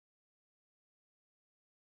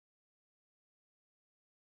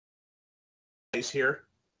dice here.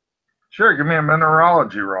 Sure, give me a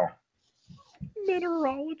mineralogy roll.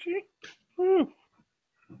 Mineralogy.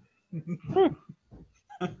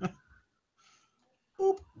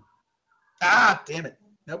 Ah, damn it.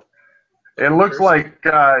 Nope. It looks like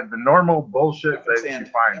the normal bullshit that Sand.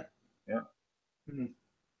 you find. Yeah.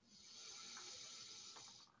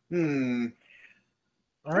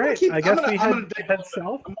 All right. I guess we head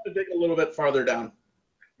south. I'm going to dig a little bit farther down.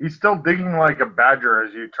 He's still digging like a badger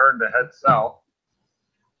as you turn to head south.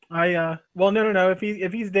 Well, no. If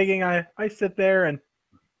he's digging, I sit there and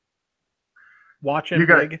watch him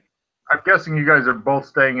dig. I'm guessing you guys are both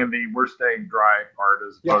staying in the we're staying dry part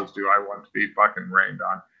as opposed to I want to be fucking rained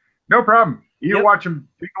on. No problem. You watch him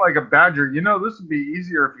dig like a badger. You know, this would be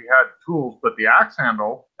easier if you had tools, but the axe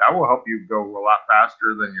handle, that will help you go a lot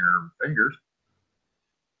faster than your fingers.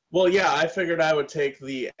 Well, yeah, I figured I would take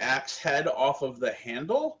the axe head off of the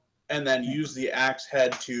handle and then use the axe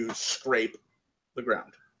head to scrape the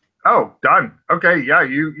ground. Oh, done. Okay, yeah,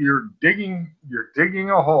 you're digging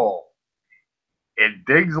a hole. It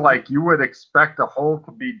digs like you would expect a hole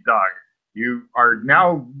to be dug. You are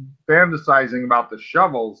now fantasizing about the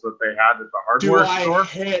shovels that they had at the hardware store. Do I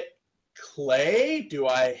hit clay? Do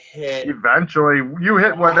I hit... Eventually, you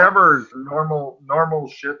hit whatever's normal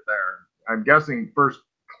shit there. I'm guessing first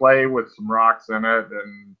clay with some rocks in it,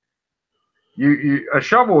 and a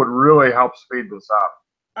shovel would really help speed this up.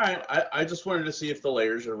 All right, I just wanted to see if the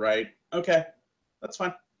layers are right. Okay, that's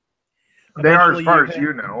fine. They are as far as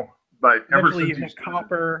you know, but eventually you hit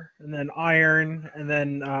copper, and then iron, and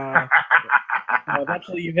then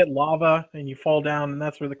eventually you hit lava, and you fall down, and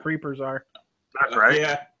that's where the creepers are. That's right.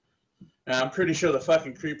 Yeah, I'm pretty sure the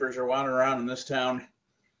fucking creepers are wandering around in this town.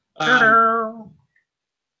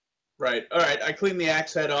 Right. All right. I cleaned the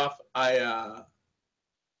axe head off. No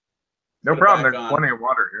problem. There's plenty of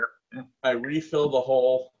water here. I refill the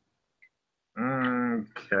hole.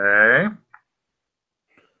 Okay.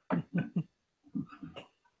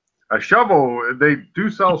 A shovel. They do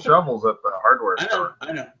sell shovels at the hardware store.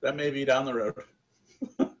 I know. That may be down the road.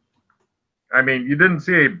 I mean, you didn't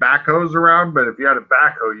see a backhoes around, but if you had a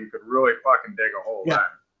backhoe, you could really fucking dig a hole.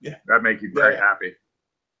 Yeah. That'd make you very happy.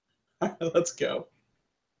 Let's go.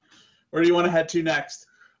 Where do you want to head to next?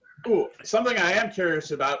 Ooh, something I am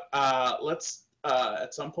curious about. Let's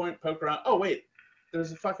at some point poke around. Oh wait,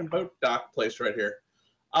 there's a fucking boat dock place right here.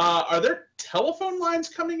 Are there telephone lines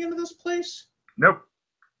coming into this place? Nope.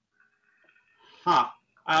 Huh.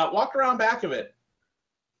 Walk around back of it.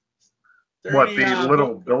 What, the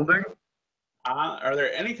little building? Are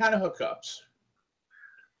there any kind of hookups?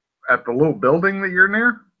 At the little building that you're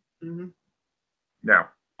near? Mm-hmm. No.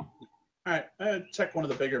 All right, check one of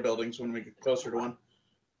the bigger buildings when we get closer to one.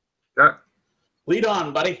 Yeah. Lead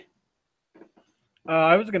on, buddy.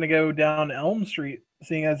 I was going to go down Elm Street,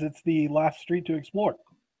 seeing as it's the last street to explore.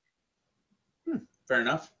 Fair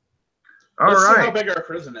enough. Let's see how big our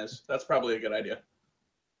prison is. That's probably a good idea.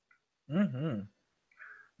 Mm-hmm.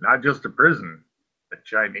 Not just a prison, a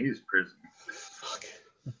Chinese prison. Fuck.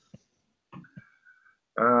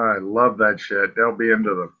 I love that shit. They'll be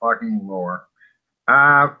into the fucking lore.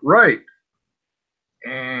 Right.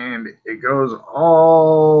 And it goes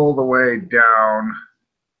all the way down,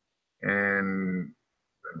 and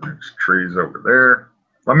the next tree's over there.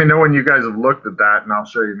 Let me know when you guys have looked at that, and I'll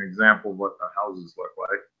show you an example of what the houses look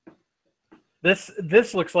like.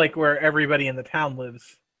 This looks like where everybody in the town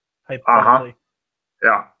lives, hypothetically.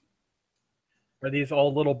 Yeah. Are these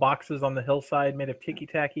all little boxes on the hillside made of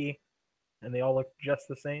ticky-tacky, and they all look just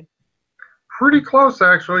the same? Pretty close,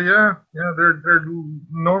 actually. Yeah. They're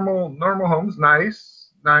normal homes. Nice.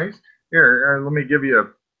 Here, let me give you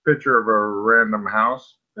a picture of a random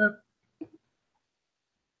house,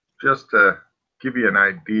 just to give you an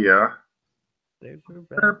idea. There's a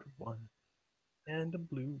red one and a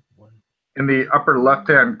blue one. In the upper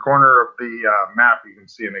left-hand corner of the map, you can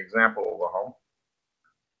see an example of a home.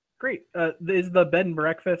 Great. Is the bed and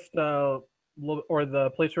breakfast or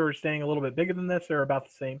the place where we're staying a little bit bigger than this, or about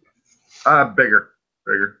the same? Bigger.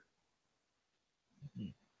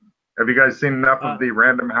 Have you guys seen enough of the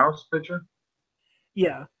random house picture?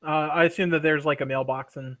 Yeah. I assume that there's like a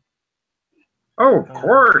mailbox and... Oh, of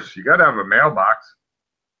course. You got to have a mailbox.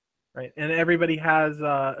 Right. And everybody has...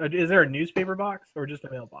 is there a newspaper box or just a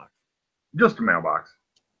mailbox? Just a mailbox.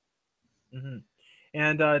 Mm-hmm.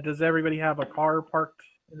 And does everybody have a car parked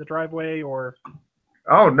in the driveway or...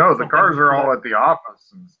 Oh, no. The cars are all at the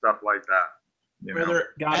office and stuff like that. You know.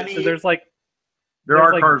 Got it. So there's like... There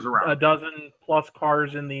are cars around. A dozen plus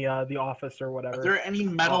cars in the office or whatever. Are there any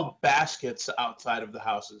metal baskets outside of the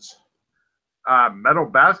houses? Metal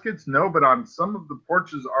baskets? No, but on some of the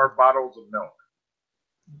porches are bottles of milk.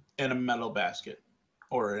 in a metal basket,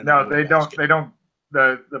 or in a No, wood they basket. don't.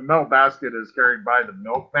 The milk basket is carried by the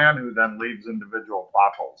milkman, who then leaves individual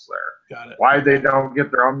bottles there. Got it. Why Okay. they don't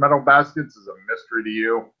get their own metal baskets is a mystery to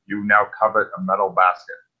you. You now covet a metal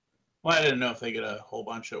basket. Well, I didn't know if they get a whole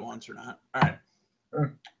bunch at once or not. All right.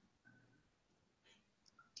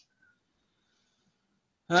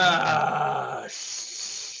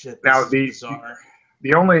 Shit. Now, This is bizarre.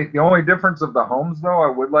 The only difference of the homes, though, I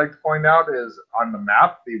would like to point out is on the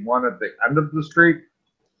map, the one at the end of the street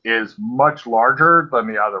is much larger than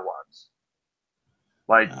the other ones.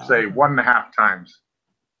 Like, say, 1.5 times.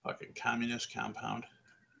 Fucking communist compound.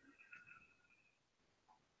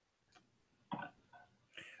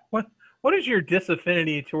 What is your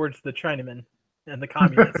disaffinity towards the Chinamen and the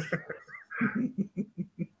communists?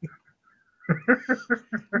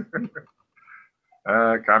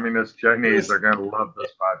 Communist Chinese are going to love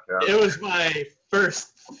this podcast. It was my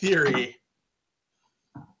first theory.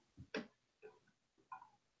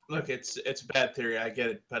 Look, it's a bad theory, I get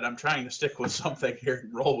it, but I'm trying to stick with something here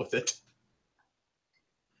and roll with it.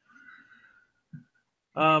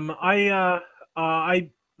 So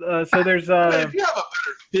there's if you have a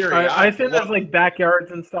better theory, I assume there's like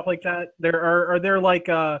backyards and stuff like that. Are there like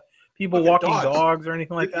people Fucking walking dogs. dogs or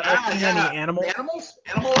anything like that? Any animals?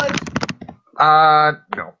 Animal life?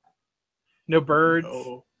 No. No birds.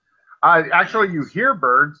 No. Actually, you hear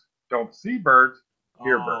birds, don't see birds,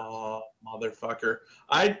 hear birds. Oh, motherfucker!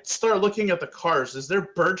 I start looking at the cars. Is there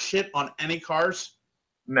bird shit on any cars?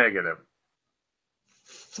 Negative.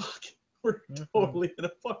 Fuck, we're totally in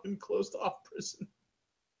a fucking closed off prison.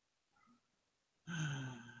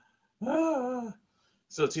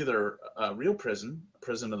 So it's either a real prison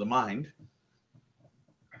of the mind.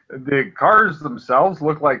 The cars themselves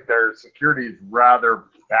look like their security is rather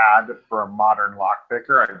bad for a modern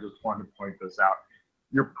lockpicker. I just wanted to point this out.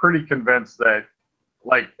 You're pretty convinced that,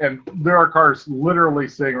 and there are cars literally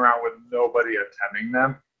sitting around with nobody attending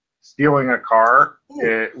them. Stealing a car,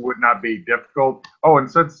 it would not be difficult. Oh,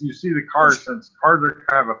 and since you see the cars, since cars are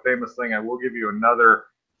kind of a famous thing, I will give you another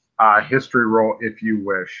history roll if you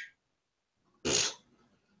wish.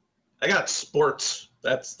 I got sports.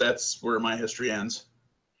 That's where my history ends.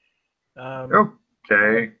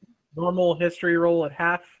 Okay. Normal history roll at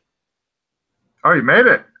half. Oh, you made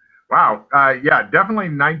it. Wow. Yeah, definitely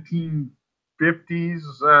 1950s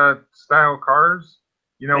style cars.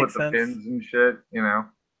 You know, Makes with the sense. pins and shit, you know.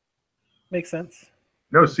 Makes sense.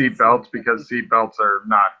 No seat belts, because seat belts are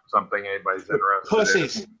not something anybody's interested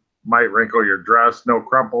Pussies. in. Might wrinkle your dress. No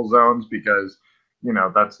crumple zones, because, you know,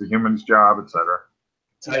 that's the human's job, etc.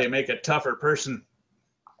 That's how you make a tougher person.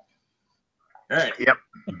 All right. Yep.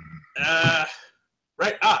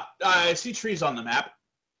 Right. I see trees on the map.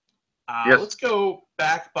 Yes. Let's go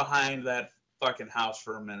back behind that fucking house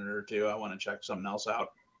for a minute or two. I want to check something else out.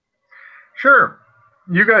 Sure.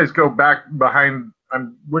 You guys go back behind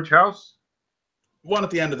which house? One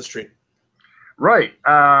at the end of the street. Right.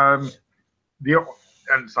 And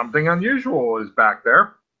something unusual is back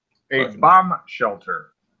there. A bomb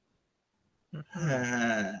shelter.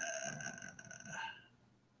 Uh,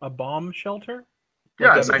 A bomb shelter?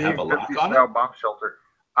 Yeah, does it have a lock on it? bomb shelter.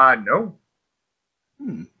 No.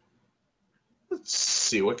 Let's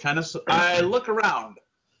see what kind of. I look around.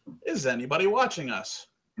 Is anybody watching us?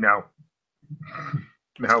 No.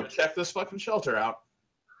 Let's go check this fucking shelter out.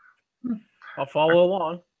 I'll follow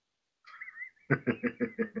along.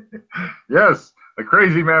 Yes, a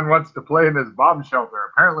crazy man wants to play in his bomb shelter.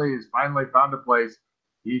 Apparently, he's finally found a place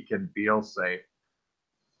he can feel safe.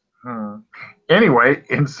 Anyway,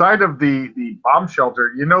 inside of the bomb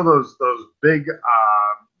shelter, you know those big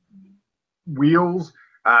wheels?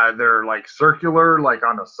 They're like circular, like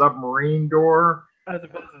on a submarine door. As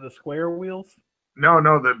opposed to the square wheels? No,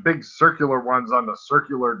 the big circular ones on the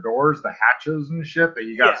circular doors, the hatches and shit that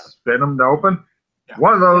you got to spin them to open. Yeah.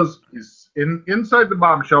 One of those is inside the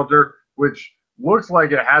bomb shelter, which looks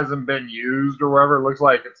like it hasn't been used or whatever. It looks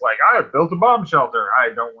like it's like, I built a bomb shelter. I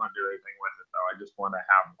don't want to do anything with it, though. I just want to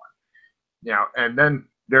have one. You know, and then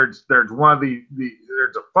there's one of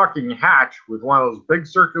there's a fucking hatch with one of those big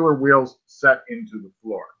circular wheels set into the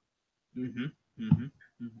floor.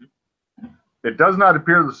 It does not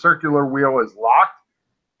appear the circular wheel is locked,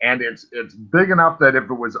 and it's big enough that if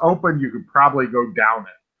it was open, you could probably go down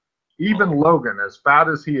it. Even Logan, as fat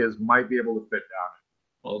as he is, might be able to fit down it.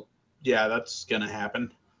 Well, yeah, that's gonna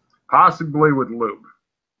happen. Possibly with lube.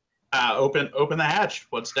 Open the hatch.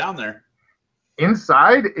 What's down there?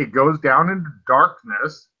 Inside, it goes down into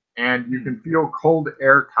darkness, and you can feel cold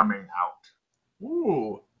air coming out.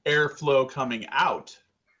 Ooh, airflow coming out.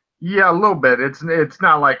 Yeah, a little bit. It's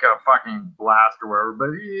not like a fucking blast or whatever,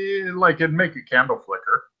 but like it'd make a candle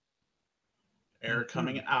flicker. Air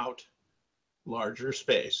coming out. Larger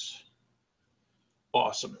space.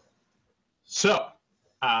 Awesome. So,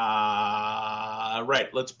 right.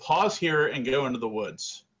 Let's pause here and go into the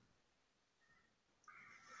woods.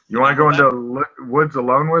 You want to go into woods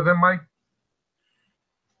alone with him, Mike?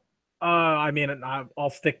 I mean, I'll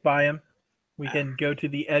stick by him. We can go to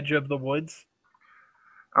the edge of the woods.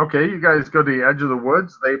 Okay, you guys go to the edge of the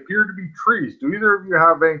woods. They appear to be trees. Do either of you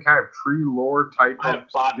have any kind of tree lore type of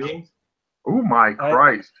skills? Oh my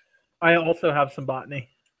Christ. I also have some botany.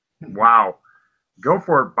 Wow. Go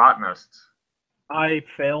for it, botanists. I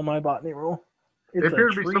fail my botany roll. They appear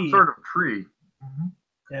to be some sort of tree. Mm-hmm.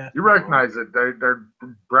 Yeah. You recognize it. They're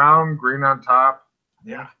brown, green on top.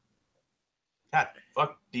 Yeah. God,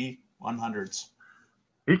 fuck D100s.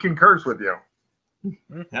 He concurs with you.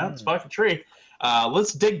 Yeah, it's a fucking tree.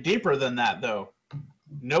 Let's dig deeper than that, though.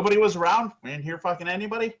 Nobody was around? We didn't hear fucking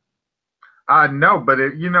anybody? No, but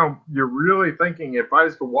you're really thinking if I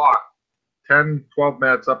was to walk 10, 12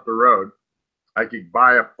 minutes up the road, I could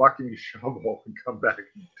buy a fucking shovel and come back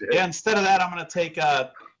and dig. Yeah, instead of that, I'm going to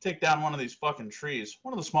take down one of these fucking trees.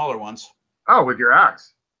 One of the smaller ones. Oh, with your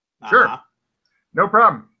axe? Sure. No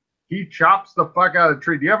problem. He chops the fuck out of the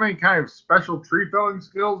tree. Do you have any kind of special tree felling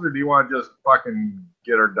skills, or do you want to just fucking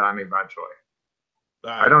get her done eventually?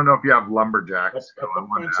 I don't know if you have lumberjacks.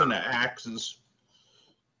 Points into axes.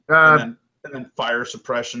 And then fire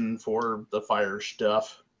suppression for the fire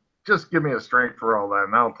stuff. Just give me a strength for all that,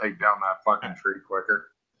 and that'll take down that fucking tree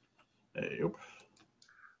quicker. Yep.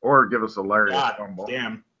 Or give us a lariat fumble.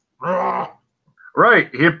 Damn. Right.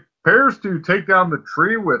 He appears to take down the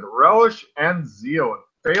tree with relish and zeal. It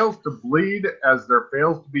fails to bleed as there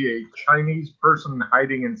fails to be a Chinese person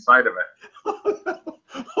hiding inside of it.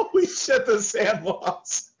 Holy shit, the sand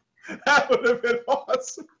loss. That would have been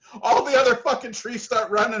awesome. All the other fucking trees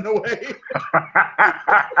start running away.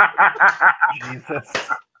 Jesus.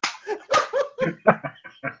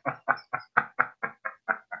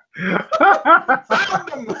 Found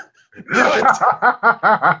him.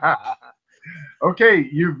 Okay,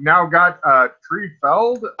 you've now got a tree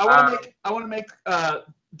felled. I want to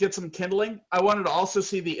get some kindling. I wanted to also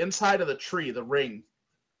see the inside of the tree, the ring.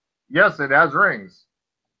 Yes, it has rings.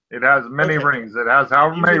 It has many rings. It has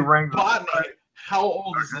however many rings. How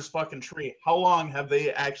old is this fucking tree? How long have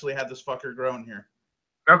they actually had this fucker grown here?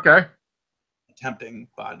 Okay. Attempting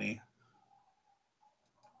botany.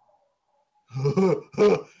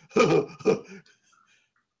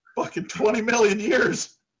 Fucking 20 million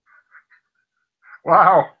years.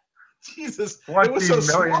 Wow. Jesus. 20 it was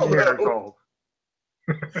so million small, years though. old.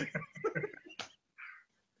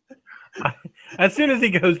 As soon as he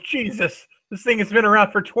goes, Jesus, this thing has been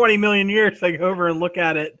around for 20 million years, I go over and look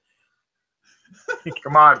at it.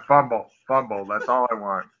 Come on, fumble. Fumble. That's all I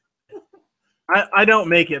want. I don't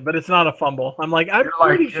make it, but it's not a fumble. I'm like, I'm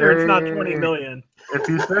pretty sure it's not 20 million. If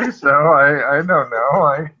you say so, I don't know.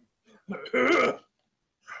 All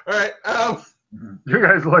right. You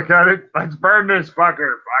guys look at it. Let's burn this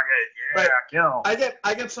fucker. Fuck it. Yeah, right. Kill.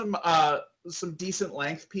 I get some decent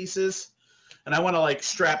length pieces, and I want to like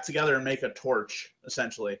strap together and make a torch,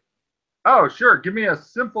 essentially. Oh, sure. Give me a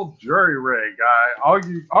simple jury rig. All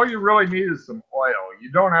you really need is some oil. You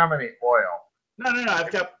don't have any oil. No.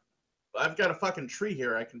 I've got a fucking tree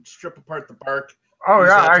here. I can strip apart the bark. Oh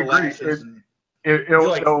yeah, I agree.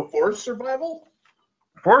 It'll forest survival.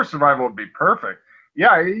 Forest survival would be perfect.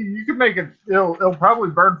 Yeah, you could make it. It'll probably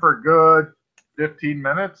burn for a good 15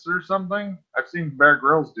 minutes or something. I've seen Bear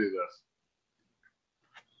Grylls do this.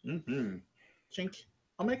 Mm-hmm. Chink.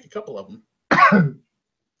 I'll make a couple of them.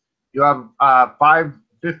 You have 5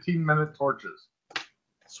 15-minute torches.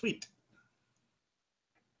 Sweet.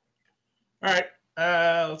 All right.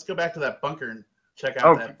 Let's go back to that bunker and check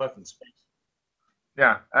out that fucking space.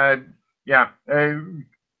 Yeah.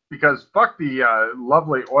 Because fuck the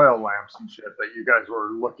lovely oil lamps and shit that you guys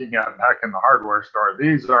were looking at back in the hardware store.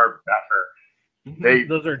 These are better.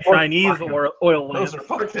 Those are Chinese oil lamps. Those are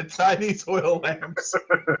fucking Chinese oil lamps.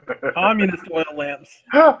 Communist oil lamps.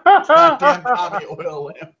 Goddamn commie oil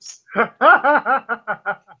lamps.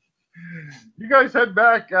 You guys head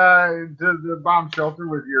back to the bomb shelter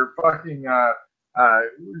with your fucking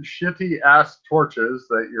shitty ass torches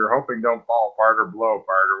that you're hoping don't fall apart or blow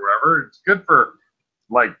apart or whatever. It's good for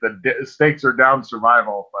like the stakes are down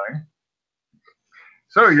survival thing.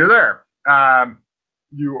 So you're there.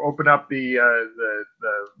 You open up the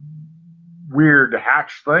weird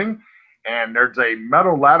hatch thing, and there's a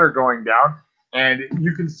metal ladder going down, and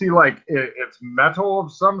you can see like it's metal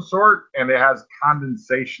of some sort, and it has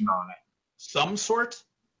condensation on it. Some sort?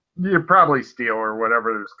 You probably steel or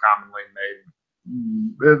whatever is commonly made.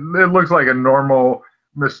 It looks like a normal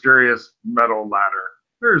mysterious metal ladder.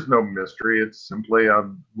 There's no mystery. It's simply a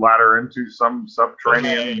ladder into some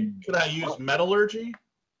subterranean. Could I use metallurgy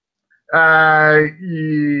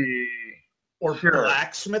Ye- or Sure.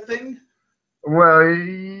 blacksmithing Well,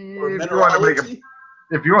 or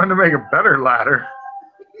if you want to make a better ladder,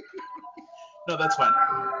 No, that's fine.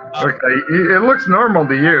 okay, it looks normal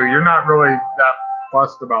to you. You're not really that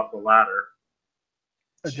fussed about the ladder.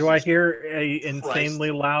 Do I hear a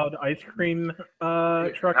insanely loud ice cream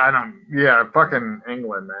truck? I don't. Yeah, fucking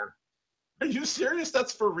England, man. Are you serious?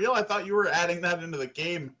 That's for real? I thought you were adding that into the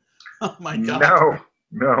game. Oh my god.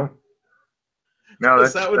 No.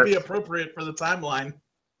 That would be appropriate for the timeline.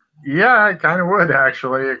 Yeah, I kind of would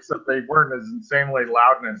actually, except they weren't as insanely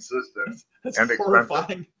loud and insistent That's and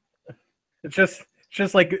horrifying. expensive. It's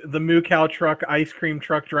just like the moo cow truck ice cream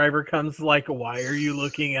truck driver comes like, why are you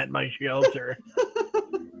looking at my shelter?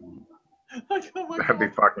 Like, oh my That'd be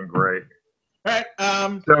god. fucking great. All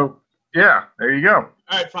right. So yeah, there you go.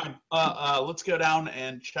 All right, fine. Let's go down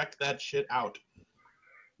and check that shit out.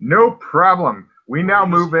 No problem. We now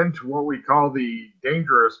move into what we call the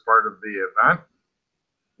dangerous part of the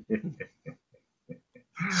event.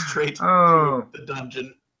 Straight Oh. to the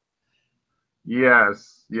dungeon.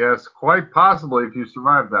 Yes, quite possibly if you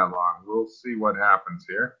survive that long. We'll see what happens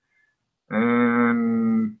here.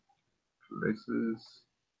 And places.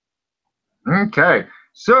 Okay,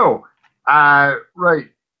 so, right,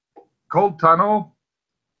 cold tunnel,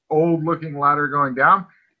 old looking ladder going down.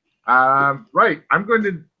 Right, I'm going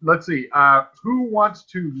to, let's see, who wants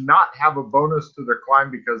to not have a bonus to their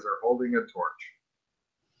climb because they're holding a torch?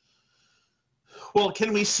 Well,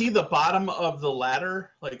 can we see the bottom of the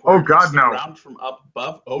ladder? Like, Oh, where it hits God, the no. ground from up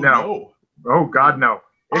above? Oh, No. no. Oh, God, no. It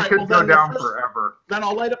All right, could well, go then the down first- forever. Then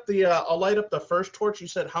I'll light up the first torch. You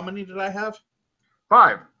said how many did I have?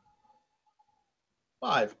 5.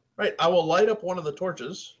 5. Right. I will light up one of the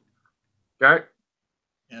torches Okay,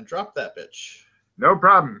 and drop that bitch. no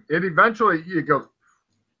problem. It eventually, it goes,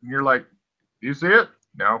 and you're like, do you see it?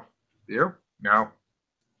 No. Do you? No.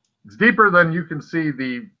 It's deeper than you can see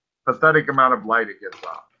the pathetic amount of light it gets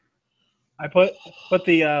off. I put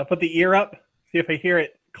the ear up, see if I hear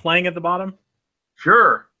it clang at the bottom.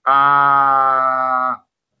 Sure.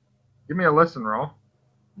 Give me a listen roll.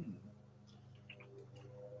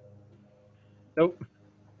 Nope,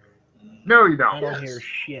 No, you I don't. don't Yes. hear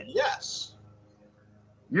shit. Yes.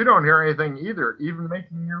 You don't hear anything either, even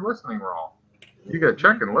making your listening roll. You gotta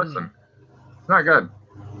check and listen. It's not good.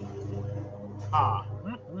 Ah.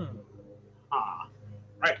 Mhm. Ah.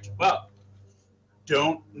 Right. Well,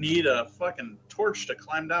 don't need a fucking torch to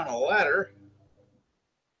climb down a ladder.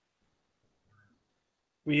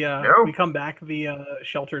 We No. we come back. The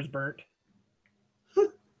shelter's burnt,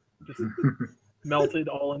 just melted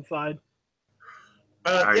all inside.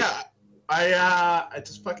 Nice. Yeah. I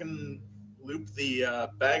just fucking loop the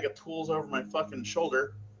bag of tools over my fucking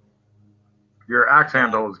shoulder. Your axe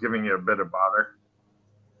handle is giving you a bit of bother.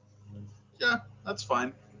 Yeah, that's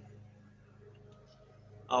fine.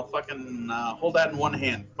 I'll fucking hold that in one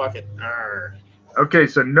hand. Fuck it. Arr. Okay,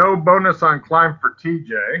 so no bonus on climb for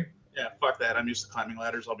TJ. Yeah, fuck that. I'm used to climbing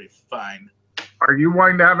ladders. I'll be fine. Are you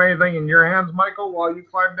wanting to have anything in your hands, Michael, while you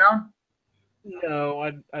climb down? No,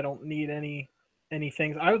 I don't need any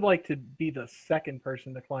things. I would like to be the second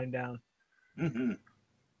person to climb down. Mm-hmm.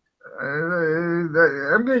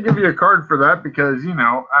 I'm going to give you a card for that because, you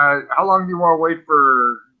know, how long do you want to wait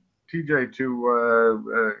for TJ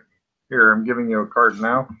to, here, I'm giving you a card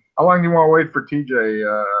now. How long do you want to wait for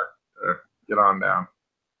TJ get on down?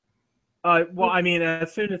 Well, I mean,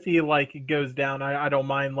 as soon as he like goes down, I don't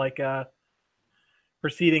mind like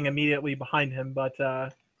proceeding immediately behind him, but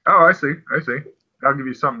Oh, I see. I'll give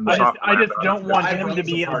you something to soft I just land on. don't want Five him to rungs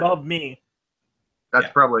be apart. above me. That's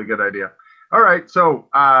Yeah. probably a good idea. All right, so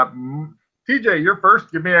TJ, you're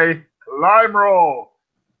first. Give me a climb roll.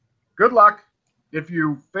 Good luck. If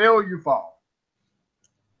you fail, you fall.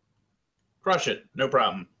 Crush it. No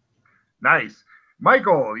problem. Nice.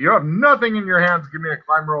 Michael, you have nothing in your hands. Give me a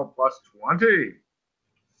climb roll plus 20.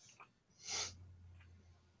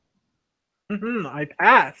 I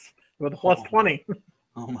pass with a plus Oh. 20.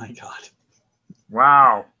 Oh my god.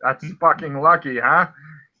 Wow, that's fucking lucky, huh?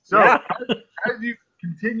 So Yeah. as you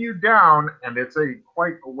continue down, and it's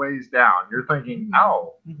quite a ways down, you're thinking,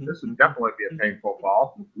 oh, this would definitely be a painful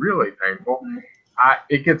fall, really painful.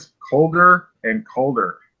 It gets colder and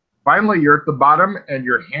colder. Finally, you're at the bottom, and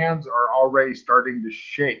your hands are already starting to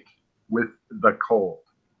shake with the cold.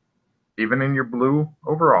 Even in your blue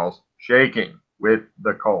overalls, shaking with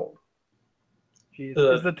the cold. Jeez.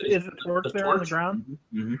 The- Is the torch there on the ground?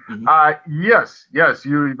 Mm-hmm. Yes,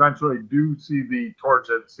 you eventually do see the torch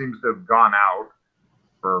that seems to have gone out.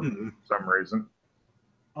 for some reason.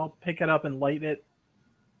 I'll pick it up and light it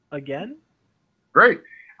again. Great.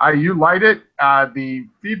 You light it. The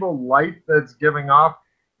feeble light that's giving off,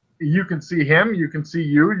 you can see him, you can see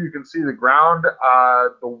you, you can see the ground.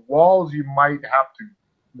 The walls you might have to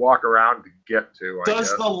walk around to get to, I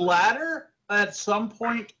Does guess. the ladder at some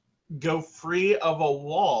point go free of a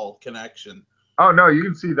wall connection? Oh, no, you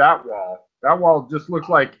can see that wall. That wall just looks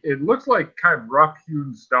like, it looks like kind of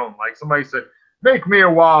rough-hewn stone. Like somebody said, make me a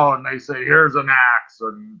wall, and they say, here's an axe,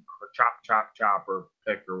 and chop, chop, chop, or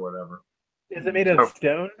pick, or whatever. Is it made of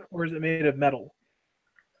stone, or is it made of metal?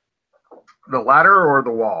 The ladder or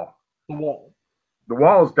the wall? The wall. The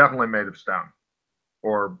wall is definitely made of stone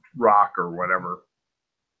or rock or whatever.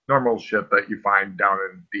 Normal shit that you find down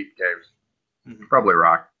in deep caves. Mm-hmm. Probably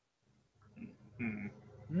rock.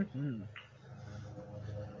 Mm-hmm.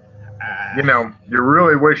 You know, you're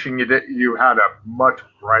really wishing you had a much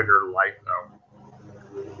brighter light, though.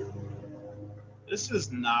 This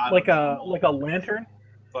is not like a lantern.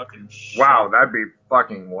 Fucking shit. Wow, that'd be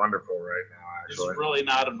fucking wonderful right now, actually. It's really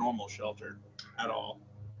not a normal shelter at all.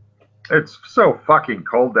 It's so fucking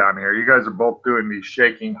cold down here. You guys are both doing the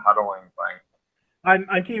shaking, huddling thing. I'm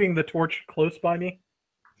keeping the torch close by me,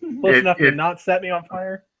 close enough to not set me on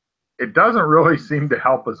fire. It doesn't really seem to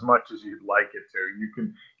help as much as you'd like it to.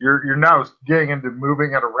 You're now getting into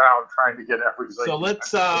moving it around, trying to get everything. So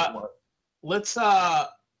let's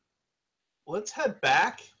head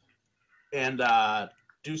back and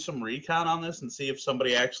do some recon on this and see if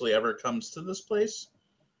somebody actually ever comes to this place.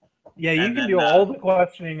 Yeah, you can do all the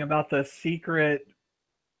questioning about the secret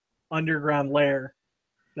underground lair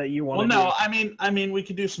that you want. Well, no, I mean, we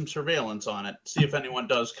could do some surveillance on it, see if anyone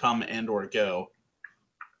does come and or go,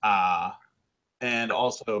 and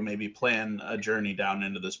also maybe plan a journey down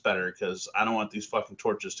into this better, because I don't want these fucking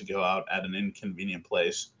torches to go out at an inconvenient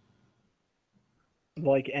place.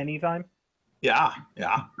 Like anytime. Yeah.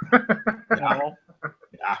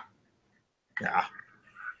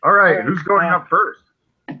 All right, who's going up first?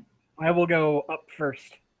 I will go up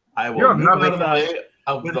first. I will move out of the way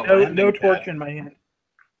of with the no torch in my hand.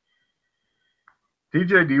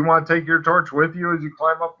 TJ, do you want to take your torch with you as you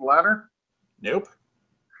climb up the ladder? Nope.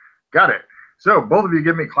 Got it. So both of you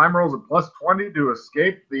give me climb rolls at +20 to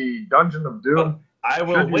escape the Dungeon of Doom. I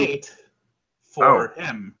will wait for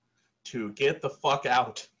him to get the fuck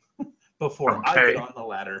out before I get on the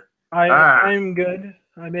ladder. I'm good.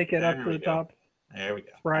 I make it up to the top. There we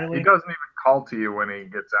go. Riley. He doesn't even call to you when he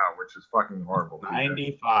gets out, which is fucking horrible.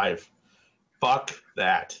 95. Fuck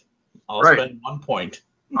that. I'll spend 1 point.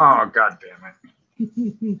 Oh, god damn it.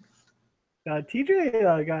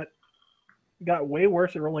 TJ got way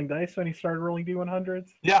worse at rolling dice when he started rolling D100s.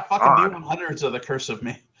 Yeah, fucking D100s are the curse of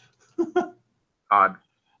me. Odd.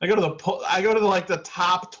 I go to the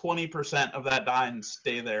top 20% of that die and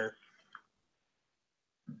stay there.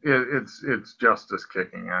 It's justice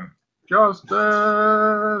kicking in.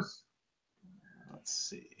 Justice. Let's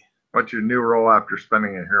see. What's your new roll after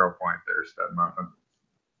spending a hero point there, Stud Muffin?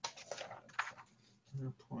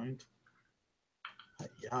 Hero point.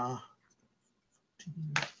 Yeah.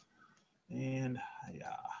 And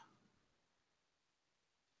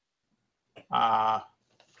I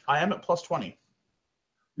am at +20.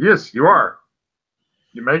 Yes, you are.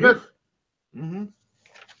 You make it? Mm-hmm.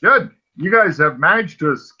 Good. You guys have managed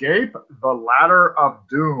to escape the ladder of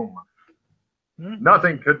doom. Mm-hmm.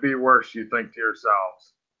 Nothing could be worse, you think to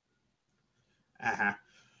yourselves. Uh-huh.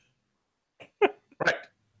 Right.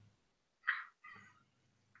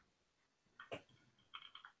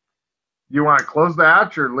 You want to close the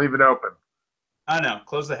hatch or leave it open? No,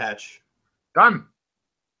 close the hatch. Done.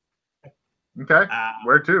 Okay.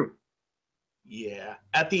 Where to? Yeah.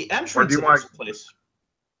 At the entrance of this place.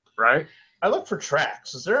 Right. I look for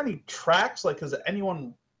tracks. Is there any tracks? Like, has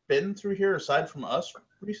anyone been through here aside from us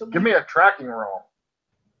recently? Give me a tracking roll.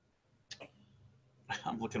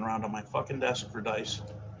 I'm looking around on my fucking desk for dice.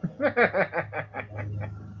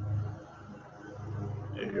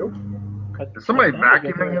 Is somebody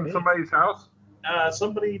vacuuming in somebody's house?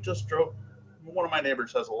 Somebody just drove. One of my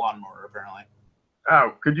neighbors has a lawnmower, apparently.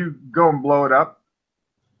 Oh, could you go and blow it up?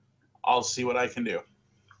 I'll see what I can do.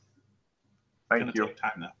 Thank you. Take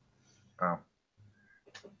time, though. Oh.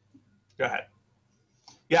 Go ahead.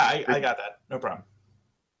 Yeah, I got that. No problem.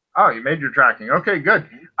 Oh, you made your tracking. Okay, good.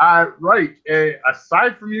 Right.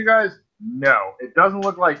 Aside from you guys, no. It doesn't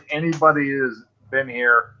look like anybody has been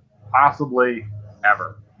here possibly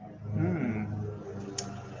ever.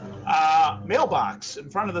 Mailbox in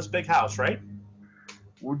front of this big house, right?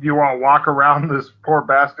 Would you want to walk around this poor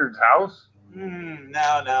bastard's house? No.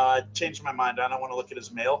 I changed my mind. I don't want to look at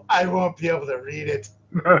his mail. I won't be able to read it.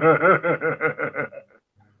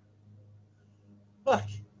 Fuck.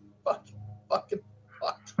 Fuck. Fucking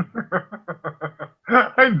fuck.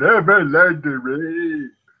 I never learned to read.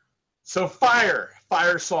 So fire.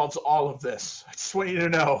 Fire solves all of this. I just want you to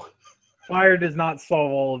know. Fire does not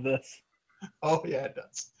solve all of this. Oh, yeah, it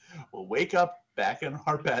does. We'll wake up back in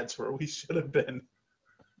our beds where we should have been.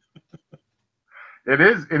 It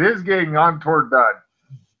is getting on toward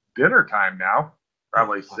dinner time now.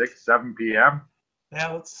 Probably 6, 7 p.m.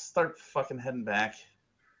 Yeah, let's start fucking heading back.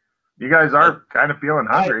 You guys are kind of feeling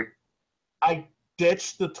hungry. I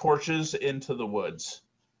ditched the torches into the woods.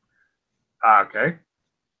 Okay.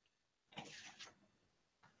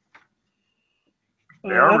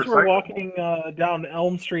 As we're walking down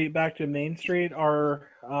Elm Street back to Main Street,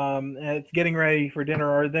 and it's getting ready for dinner.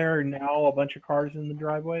 Are there now a bunch of cars in the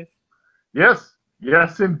driveways? Yes,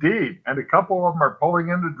 indeed. And a couple of them are pulling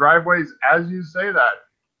into driveways as you say that.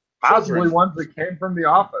 Possibly Children. ones that came from the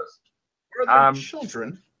office. Are there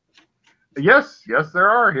children? Yes, there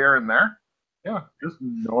are here and there. Yeah, just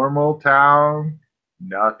normal town.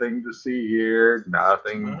 Nothing to see here.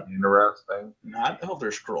 Nothing interesting. Not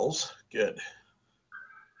Elder Scrolls. Good.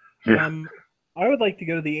 Yeah. I would like to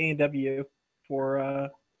go to the A&W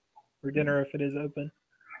for dinner if it is open.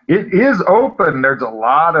 It is open. There's a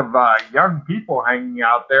lot of young people hanging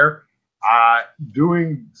out there,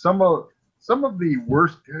 doing some of the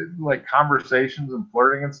worst like conversations and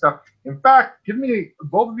flirting and stuff. In fact,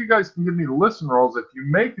 both of you guys can give me listen rolls. If you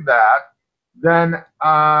make that, then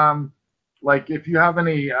like if you have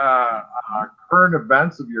any current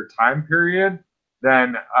events of your time period,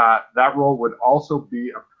 then that roll would also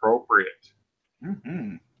be appropriate.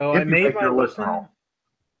 Mm-hmm. Oh, I made my listen. I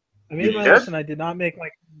made my listen. I did not make my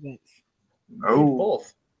comments. Oh,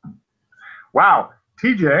 both. Wow,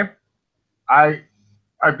 TJ,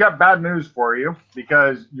 I've got bad news for you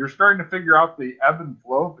because you're starting to figure out the ebb and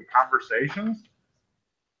flow of the conversations.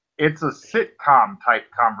 It's a sitcom type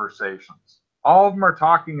conversations. All of them are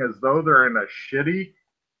talking as though they're in a shitty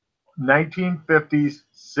 1950s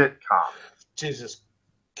sitcom. Jesus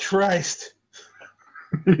Christ.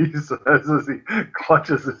 He says as he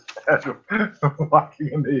clutches his head walking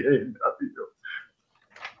in the A&W.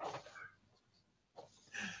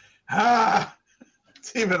 Ah,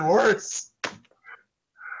 it's even worse.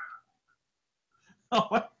 Oh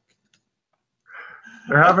my.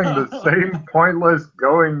 They're having the same pointless,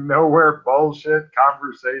 going nowhere bullshit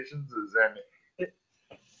conversations as any.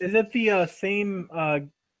 Is it the same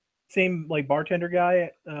like bartender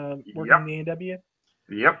guy working in the A&W?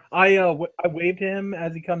 Yep. I wave to him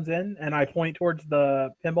as he comes in, and I point towards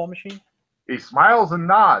the pinball machine. He smiles and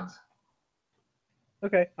nods.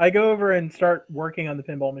 Okay, I go over and start working on the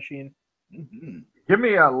pinball machine. Mm-hmm. Give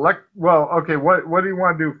me a well, okay. What do you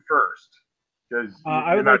want to do first? Because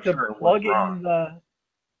I would like to plug in the.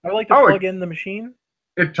 I would like to plug in the machine.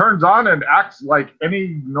 It turns on and acts like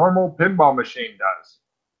any normal pinball machine does.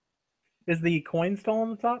 Is the coin still on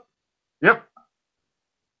the top? Yep.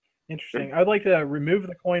 Interesting. I would like to remove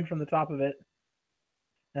the coin from the top of it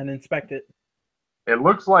and inspect it. It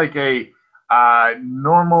looks like a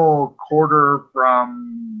normal quarter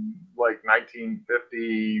from like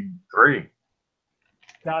 1953.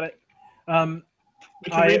 Got it. We can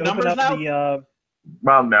read numbers now?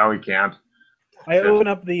 Well, no, he can't. I open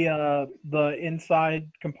up the inside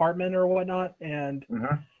compartment or whatnot and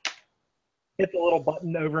hit the little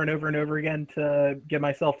button over and over and over again to give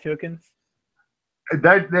myself tokens.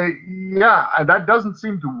 That doesn't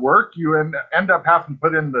seem to work. You end up having to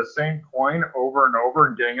put in the same coin over and over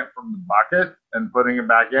and getting it from the bucket and putting it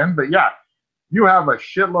back in. But yeah, you have a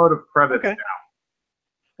shitload of credits now.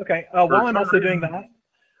 Okay. While I'm also doing that,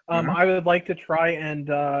 I would like to try and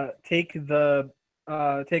take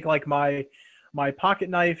like my pocket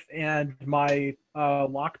knife and my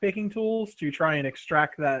lock picking tools to try and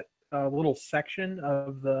extract that little section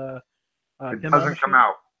of the. It doesn't come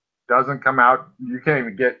out. Doesn't come out. You can't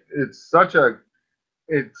even get. It's such a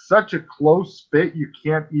close fit. You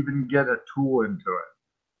can't even get a tool into it.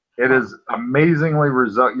 It is amazingly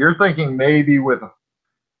result. You're thinking maybe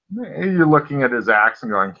you're looking at his axe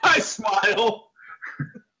and going, I smile.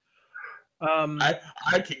 I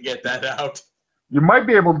can get that out. You might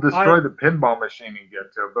be able to destroy the pinball machine and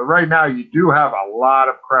get to it, but right now you do have a lot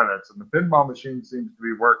of credits, and the pinball machine seems to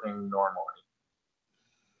be working normally.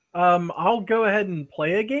 I'll go ahead and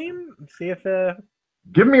play a game. See if.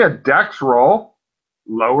 Give me a dex roll.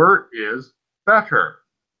 Lower is better.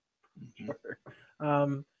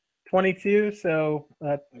 22. So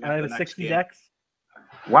I have a 60 dex.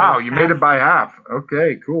 Wow, you made it by half.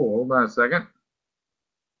 Okay, cool. Hold on a second.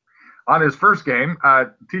 On his first game,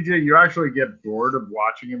 TJ, you actually get bored of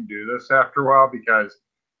watching him do this after a while because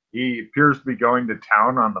He appears to be going to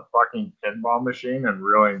town on the fucking pinball machine and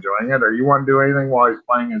really enjoying it. Or you want to do anything while he's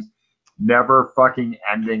playing his never fucking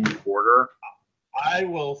ending quarter? I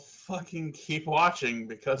will fucking keep watching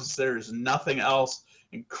because there's nothing else.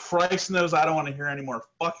 And Christ knows I don't want to hear any more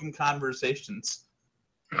fucking conversations.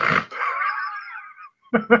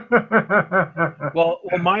 Well,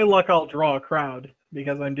 my luck, I'll draw a crowd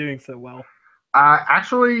because I'm doing so well.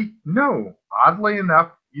 Actually, no. Oddly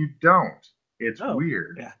enough, you don't. It's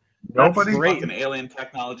weird. Yeah. Nobody fucking alien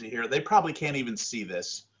technology here. They probably can't even see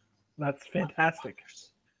this. That's fantastic.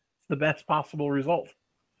 It's the best possible result.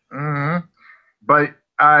 Mm-hmm. But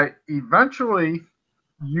eventually,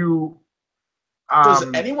 you. Does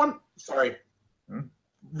anyone? Sorry,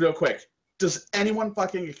 real quick. Does anyone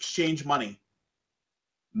fucking exchange money?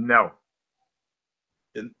 No.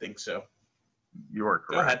 Didn't think so. You are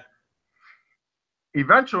correct. Go ahead.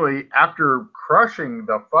 Eventually, after crushing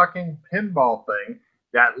the fucking pinball thing,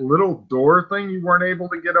 that little door thing you weren't able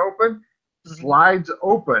to get open slides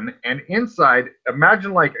open, and inside,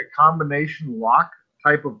 imagine like a combination lock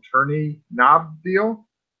type of turny knob deal,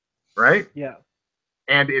 right? Yeah.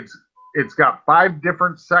 And it's got 5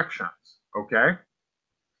 different sections, okay?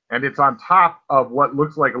 And it's on top of what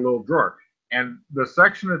looks like a little drawer. And the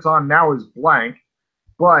section it's on now is blank,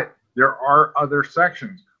 but there are other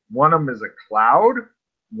sections. One of them is a cloud.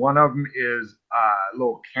 One of them is a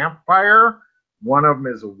little campfire. One of them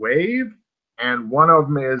is a wave. And one of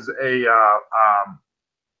them is a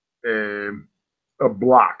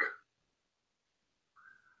block,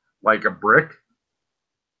 like a brick.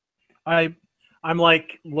 I'm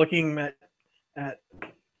like looking at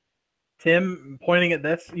Tim, pointing at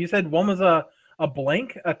this. You said one was a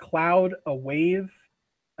blank, a cloud, a wave,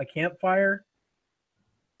 a campfire,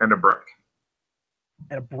 and a brick.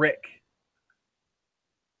 And a brick.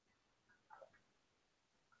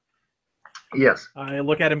 Yes. I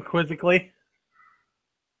look at him quizzically.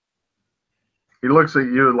 He looks at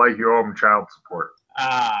you like you owe him child support.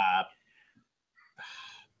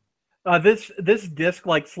 This disc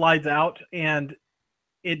like slides out, and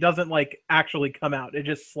it doesn't like actually come out. It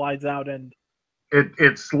just slides out, and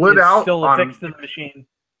it slid out. Still affixed to the machine.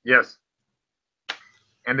 Yes.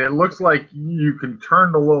 And it looks like you can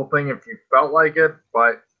turn the little thing if you felt like it,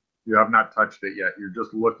 but you have not touched it yet. You're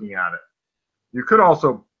just looking at it. You could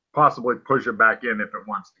also possibly push it back in if it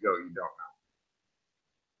wants to go. You don't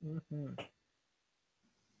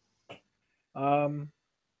know.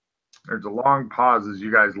 There's a long pause as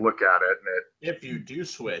you guys look at it. And if you do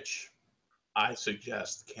switch, I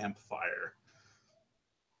suggest campfire.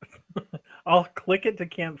 I'll click it to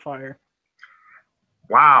campfire.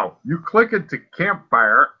 Wow. You click it to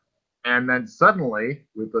campfire, and then suddenly,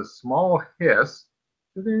 with a small hiss,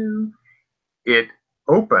 it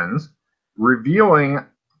opens, revealing...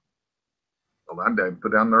 Hold on, did I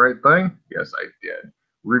put down the right thing? Yes, I did.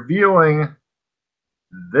 Revealing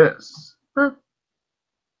this.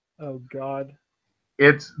 Oh, God.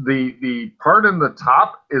 It's the part in the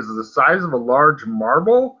top is the size of a large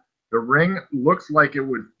marble. The ring looks like it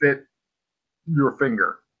would fit your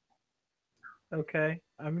finger. Okay.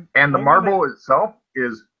 And the marble itself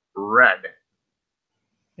is red.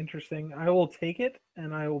 Interesting. I will take it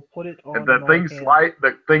and I will put it on. And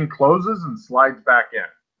the thing closes and slides back in.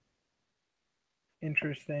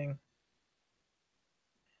 Interesting.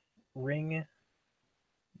 Ring,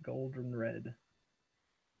 golden red.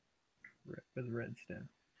 With redstone.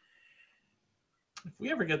 If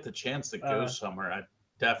we ever get the chance to go somewhere, I'd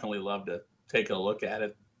definitely love to take a look at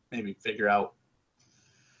it. Maybe figure out.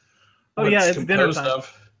 Oh yeah, it's dinner time.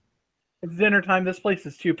 It's dinner time. This place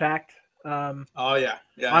is too packed. Oh yeah,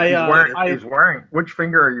 He's wearing. Which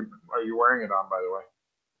finger are you wearing it on? By the way,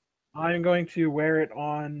 I'm going to wear it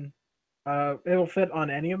on. It'll fit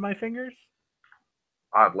on any of my fingers.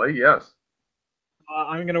 Oddly, yes.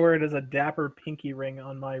 I'm going to wear it as a dapper pinky ring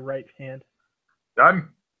on my right hand. Done.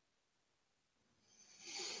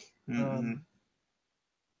 No,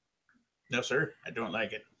 sir. I don't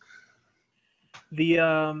like it. The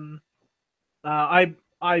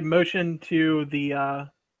I motioned to the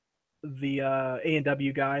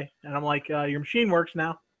A&W guy, and I'm like, your machine works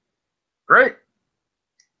now. Great.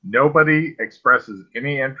 Nobody expresses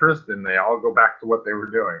any interest, and they all go back to what they were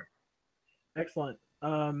doing. Excellent.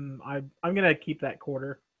 I'm gonna keep that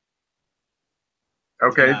quarter.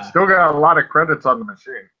 Okay, still got a lot of credits on the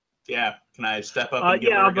machine. Yeah, can I step up? And give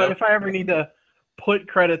yeah, it a but go? if I ever need to put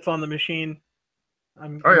credits on the machine,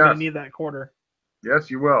 I'm gonna need that quarter. Yes,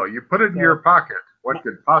 you will. You put it in your pocket. What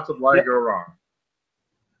could possibly go wrong?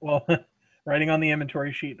 Well, writing on the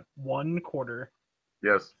inventory sheet, 1 quarter.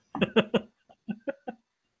 Yes.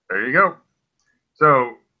 There you go.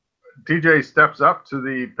 So, TJ steps up to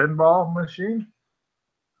the pinball machine.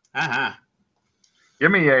 Uh-huh.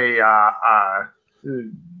 Give me a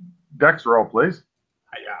dex roll, please.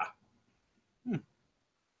 Yeah.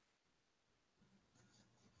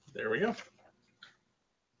 There we go.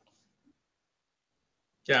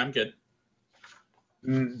 Yeah, I'm good.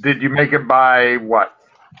 Did you make it by what?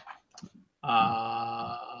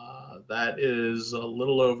 That is a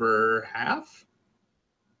little over half.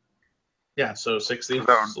 Yeah, so 60 is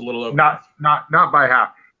a little over. Not by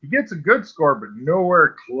half. He gets a good score, but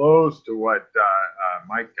nowhere close to what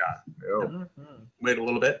Mike got. No. Wait a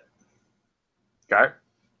little bit. Okay.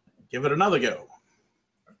 Give it another go.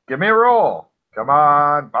 Give me a roll. Come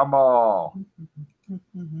on, fumble.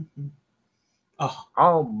 Oh,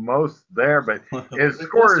 almost there, but his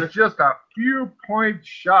score is just a few points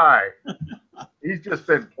shy. He's just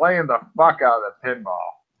been playing the fuck out of the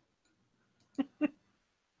pinball.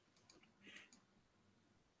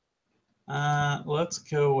 Let's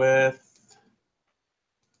go with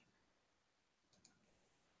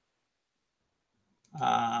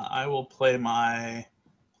I will play my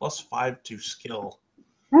 +5 to skill.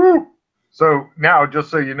 Woo! So now, just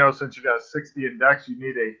so you know, since you got 60 in dex, you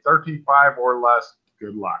need a 35 or less.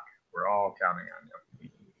 Good luck. We're all counting on you.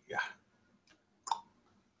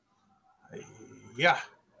 Yeah.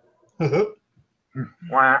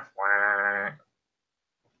 Wah, wah.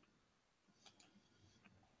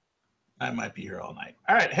 I might be here all night.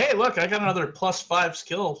 All right. Hey, look, I got another +5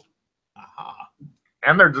 skill. Aha.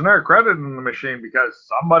 And there's another credit in the machine because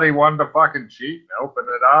somebody wanted to fucking cheat and open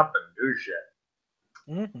it up and do shit.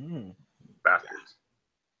 Mm-hmm. Bastards.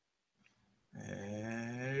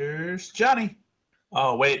 There's Johnny.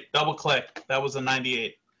 Oh, wait. Double click. That was a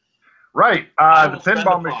 98. Right. The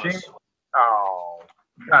pinball pause. machine. Oh,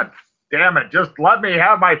 God damn it. Just let me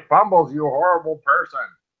have my fumbles, you horrible person.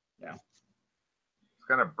 Yeah. It's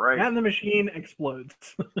going to break. And the machine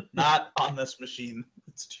explodes. Not on this machine.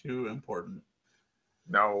 It's too important.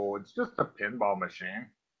 No, it's just a pinball machine.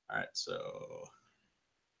 All right, so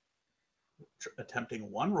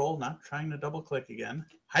attempting one roll, not trying to double click again.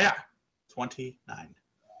 Hiya! 29.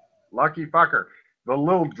 Lucky fucker. The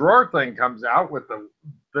little drawer thing comes out with the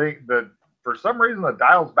thing that for some reason the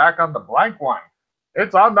dial's back on the blank one.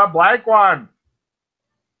 It's on the blank one.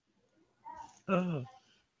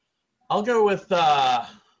 I'll go with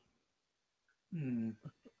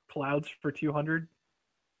Clouds for 200.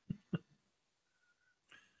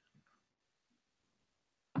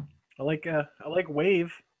 I like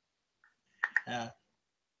wave. Yeah.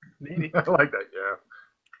 Maybe. I like that,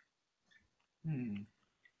 yeah.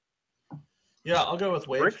 Yeah, I'll go with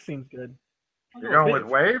wave. Brick seems good. You're going with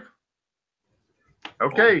wave?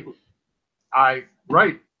 Okay.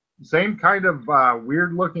 Right. Same kind of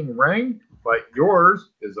weird looking ring, but yours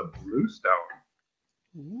is a blue stone.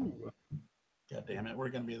 Ooh. God damn it, we're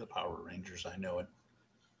gonna be the Power Rangers, I know it.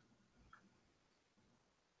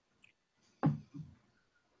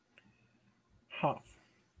 Huh.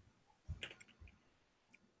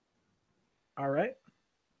 All right.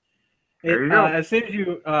 There you go. As soon as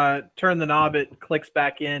you turn the knob, it clicks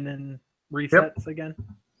back in and resets again.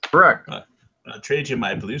 Correct. I'll trade you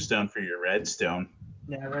my blue stone for your red stone.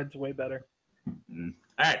 Yeah, red's way better. All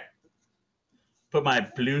right. Put my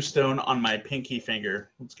blue stone on my pinky finger.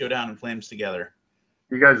 Let's go down in flames together.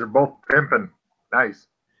 You guys are both pimping. Nice.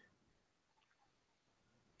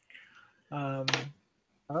 All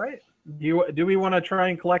right. Do we want to try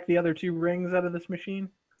and collect the other 2 rings out of this machine?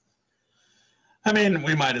 I mean,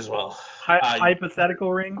 we might as well.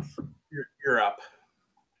 Hypothetical rings. You're up.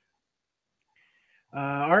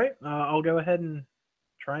 All right. I'll go ahead and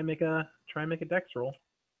try and make a dex roll.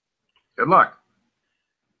 Good luck.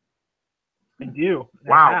 I do.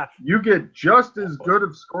 Wow. Half. You get just as good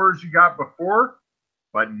of scores you got before,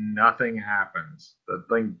 but nothing happens. The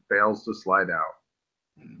thing fails to slide out.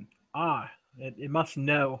 It must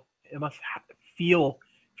know. It must feel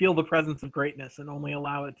the presence of greatness and only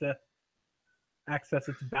allow it to access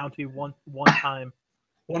its bounty one time.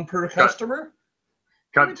 One per customer?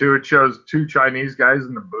 Cut to it shows 2 Chinese guys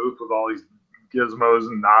in the booth with all these gizmos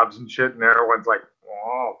and knobs and shit, and everyone's like,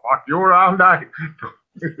 "Oh, fuck you around, I."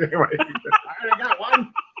 Anyway, I already got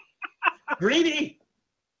one. Greedy.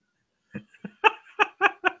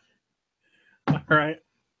 All right.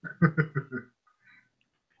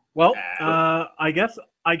 Well, I guess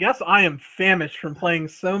I am famished from playing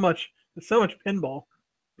so much pinball.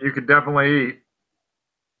 you could definitely eat.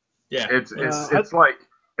 Yeah. It's like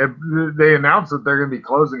if they announced that they're going to be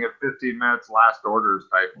closing at 15 minutes last orders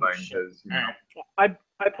type thing because I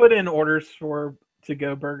put in orders for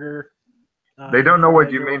to-go burger. They don't know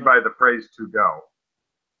what you mean by the phrase "to go."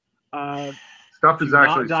 Stuff is Do not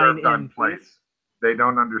actually dine served on in, plates. please. They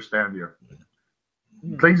don't understand you.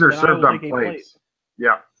 Things are Then I served will on take a plate. plates.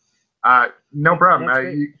 Yeah. No problem. That's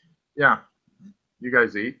great. Yeah. You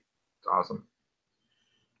guys eat. It's awesome.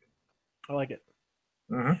 I like it.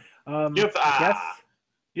 Mm-hmm.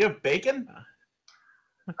 You have bacon?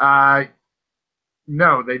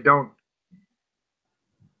 No, they don't.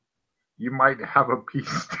 You might have a piece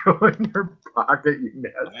still in your pocket, you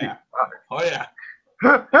nasty fuck. Oh, yeah.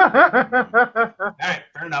 All right,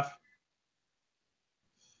 fair enough.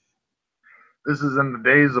 This is in the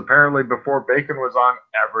days, apparently, before bacon was on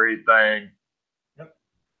everything. Yep.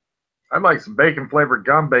 I'd like some bacon-flavored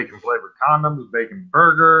gum, bacon-flavored condoms, bacon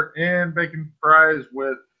burger, and bacon fries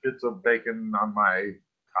with bits of bacon on my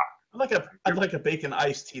top. I'd like a bacon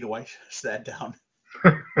iced tea to wash that down.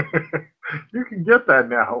 You can get that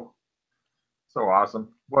now. So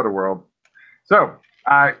awesome. What a world. So,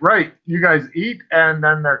 right, you guys eat, and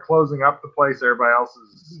then they're closing up the place. Everybody else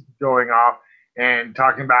is going off and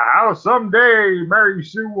talking about how someday Mary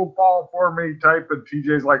Sue will fall for me type, and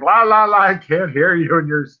TJ's like, la, la, la, I can't hear you in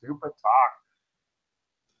your stupid talk.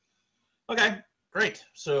 Okay, great.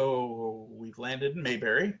 So we've landed in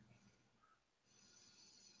Mayberry.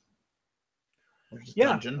 There's a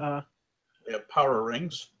dungeon. We have power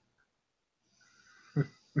rings.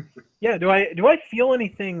 Yeah, do I feel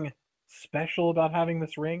anything special about having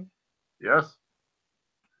this ring? Yes.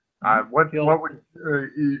 What would?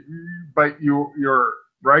 But you're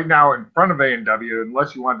right now in front of A&W,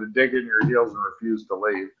 unless you wanted to dig in your heels and refuse to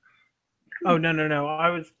leave. Oh no!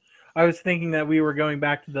 I was thinking that we were going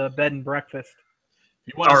back to the bed and breakfast.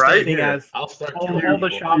 You want to stay here? As I'll start all the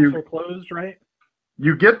shops are closed, right?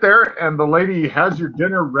 You get there, and the lady has your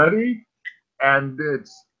dinner ready, and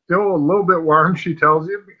it's still a little bit warm, she tells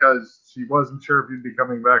you, because she wasn't sure if you'd be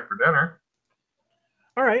coming back for dinner.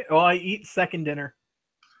 All right. Well, I eat second dinner.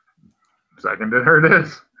 Second dinner it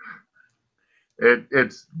is.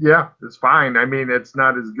 It's fine. I mean, it's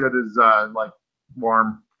not as good as like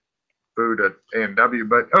warm food at A&W,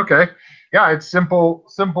 but okay. Yeah, it's simple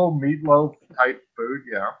meatloaf type food,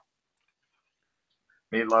 yeah.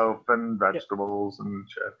 Meatloaf and vegetables and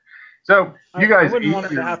shit. So you guys I wouldn't eat want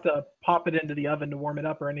her to have to pop it into the oven to warm it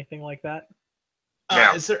up or anything like that.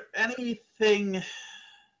 Is there anything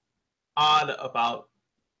odd about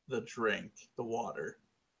the drink, the water?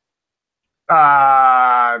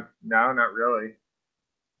 No, not really.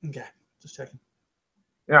 Okay, just checking.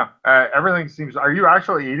 Yeah, everything seems. Are you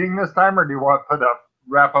actually eating this time, or do you want to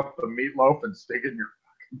wrap up the meatloaf and stick it in your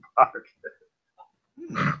fucking pocket?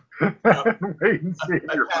 Wait and see.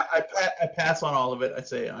 I pass on all of it. I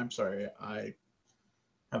say, I'm sorry, I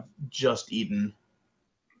have just eaten.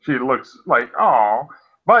 She looks like, oh,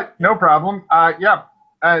 but no problem. Yeah.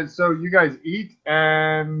 So you guys eat,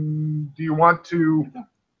 and do you want to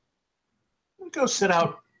go sit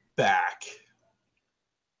out back?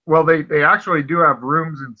 Well, they actually do have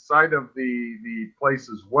rooms inside of the place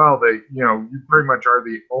as well. You pretty much are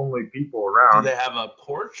the only people around. Do they have a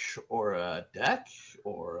porch or a deck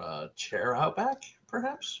or a chair out back,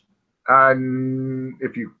 perhaps?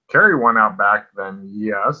 If you carry one out back, then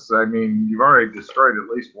yes. I mean, you've already destroyed at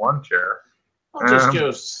least one chair. I'll just go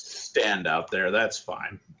stand out there. That's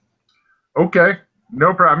fine. Okay,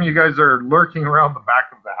 no problem. You guys are lurking around the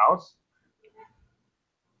back of the house.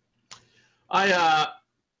 I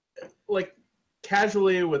like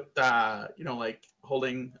casually with like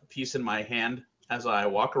holding a piece in my hand as I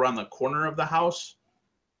walk around the corner of the house.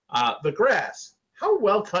 The grass. How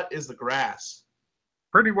well cut is the grass?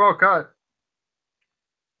 Pretty well cut.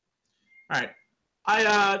 All right.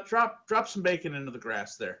 I drop some bacon into the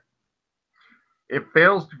grass there. It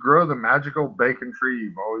fails to grow the magical bacon tree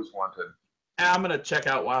you've always wanted. I'm gonna check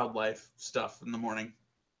out wildlife stuff in the morning,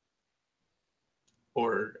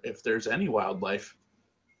 or if there's any wildlife.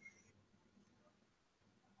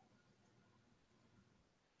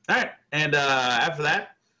 All right, and after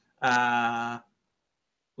that,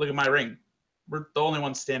 look at my ring. We're the only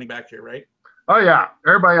ones standing back here, right? Oh yeah,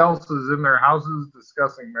 everybody else is in their houses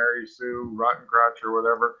discussing Mary Sue, Rotten Crotch, or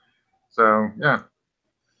whatever. So yeah,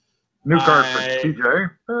 new card for TJ.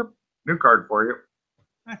 New card for you.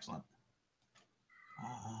 Excellent.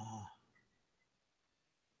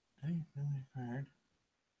 Card.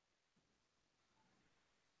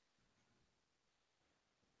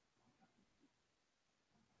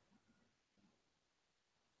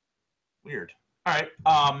 Weird. All right.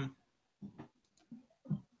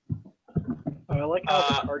 I like how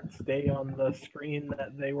the cards stay on the screen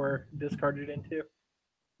that they were discarded into.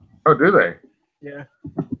 Oh, do they? Yeah.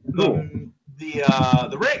 Cool.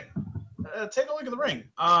 The ring. Take a look at the ring.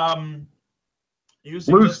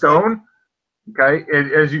 Blue stone. Okay.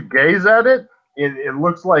 As you gaze at it, It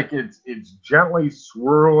looks like it's gently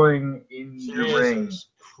swirling in the ring. Jesus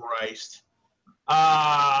Christ.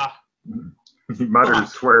 He mutters Fuck.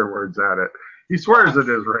 swear words at it. He swears Fuck. at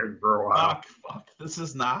his ring for a while. Fuck. This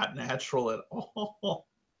is not natural at all.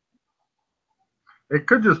 It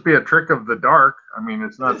could just be a trick of the dark. I mean,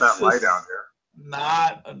 it's not that light out here.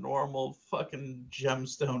 Not a normal fucking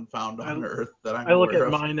gemstone found on Earth that I'm I look aware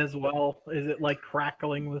at of. mine as well. Is it like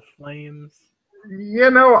crackling with flames? You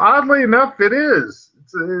know, oddly enough, it is.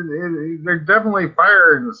 There's definitely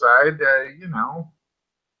fire inside. You know.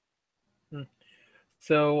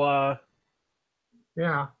 So,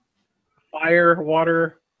 Yeah. fire,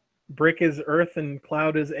 water, brick is earth, and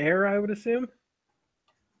cloud is air, I would assume?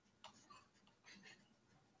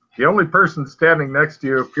 The only person standing next to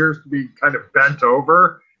you appears to be kind of bent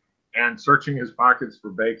over and searching his pockets for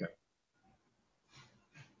bacon.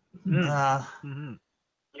 Mm-hmm.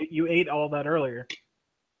 You ate all that earlier.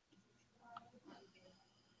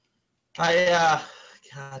 God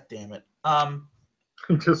damn it.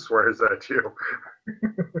 He just swears at you.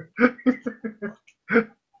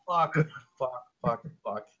 Fuck.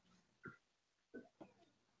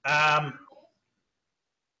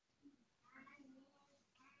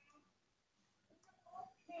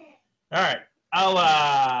 All right.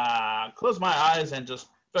 I'll close my eyes and just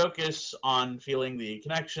focus on feeling the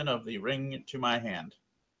connection of the ring to my hand.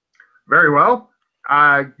 Very well.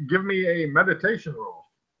 Give me a meditation roll.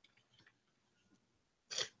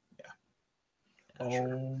 Yeah.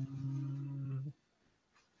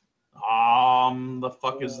 The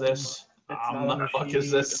fuck is this? The fuck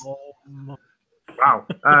is this? Wow.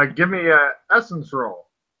 Give me a essence roll.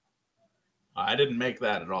 I didn't make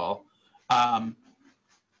that at all.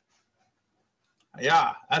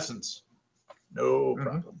 Yeah, essence. No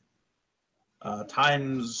problem.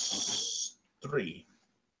 Times 3.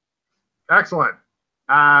 Excellent.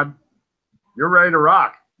 You're ready to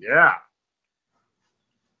rock. Yeah.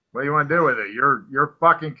 What do you want to do with it? You're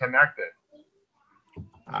fucking connected.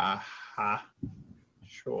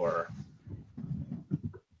 Sure.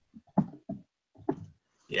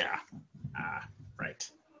 Yeah.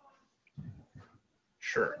 Right.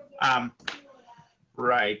 Sure.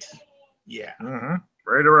 Right. Yeah. Mm-hmm.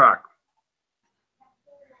 Ready to rock.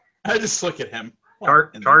 I just look at him.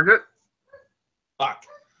 Target? Fuck.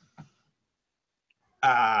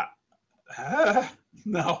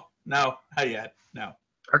 No, not yet. No.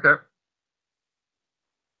 Okay.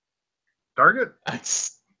 Target?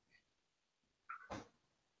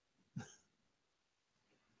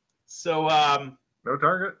 So, no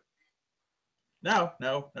target? No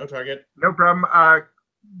target. No problem.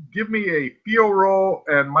 Give me a feel roll,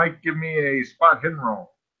 and Mike, give me a spot hidden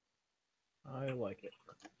roll. I like it.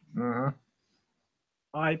 Mm-hmm.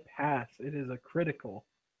 I pass. It is a critical.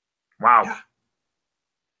 Wow. Yeah.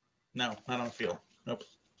 No, I don't feel. Nope.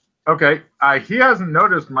 Okay. He hasn't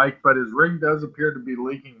noticed, Mike, but his ring does appear to be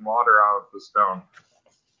leaking water out of the stone.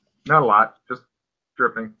 Not a lot, just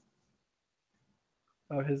dripping.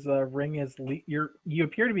 Oh, his ring is you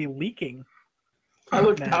appear to be leaking. I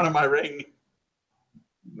look down at my ring.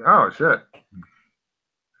 Oh shit!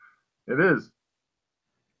 It is.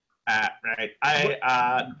 Right.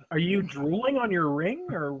 Are you drooling on your ring,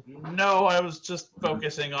 or no? I was just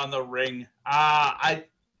focusing on the ring. Try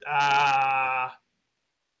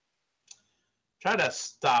to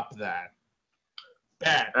stop that.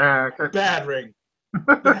 Bad ring.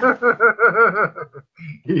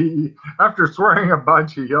 After swearing a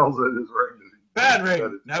bunch, he yells at his ring. Bad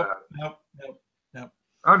ring. Nope.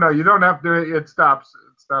 Oh no, you don't have to. It stops.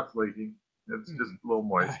 It stops leaking. It's just a little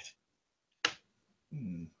moist.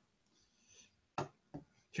 Right.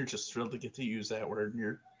 You're just thrilled to get to use that word in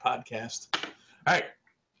your podcast. All right.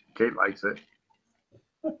 Kate likes it.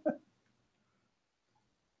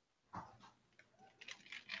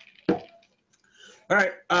 All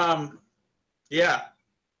right. Yeah.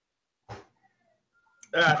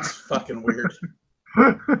 That's fucking weird.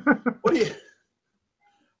 What do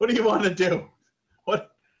you want to do?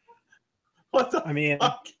 What the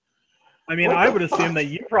fuck? I would assume that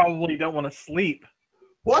you probably don't want to sleep.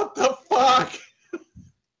 What the fuck?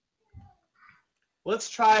 Let's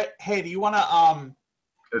try. Hey, do you want to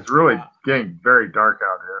It's really getting very dark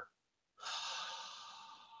out here.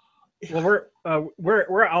 Well,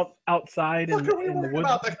 we're outside in the woods.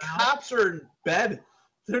 About the cops are in bed.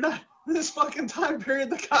 They're not. This fucking time period,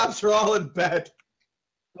 the cops are all in bed.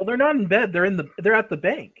 Well, they're not in bed. They're at the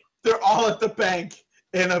bank. They're all at the bank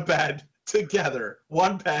in a bed together.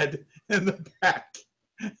 One bed in the back.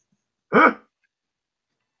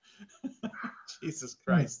 Jesus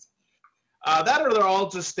Christ. That or they're all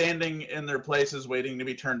just standing in their places waiting to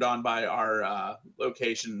be turned on by our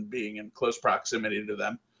location being in close proximity to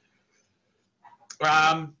them.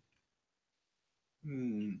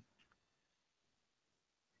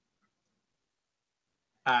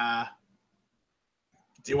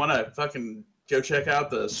 Do you want to fucking go check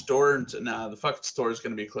out the store? Nah, the fucking store is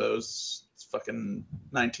going to be closed. It's fucking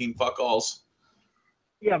 19 fuck-alls.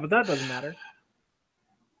 Yeah, but that doesn't matter.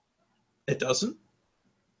 It doesn't?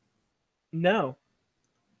 No.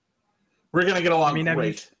 We're going to get along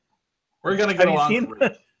great. We're going to get along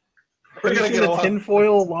great. We're going to get along.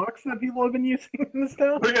 Tinfoil locks that people have been using in this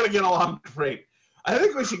town? We're going to get along great. I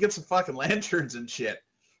think we should get some fucking lanterns and shit.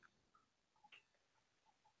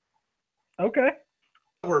 Okay.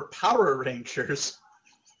 We're Power Rangers.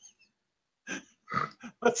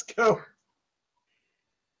 Let's go.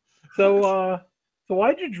 So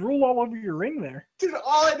why'd you drool all over your ring there? Dude,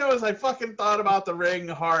 all I know is I fucking thought about the ring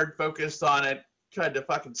hard, focused on it, tried to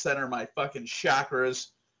fucking center my fucking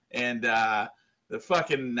chakras, and the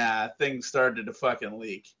fucking thing started to fucking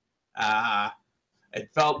leak. It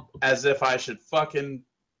felt as if I should fucking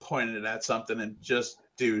point it at something and just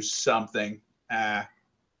do something. I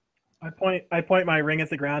point my ring at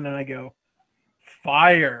the ground and I go,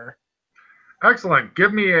 fire. Excellent.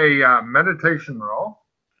 Give me a meditation roll.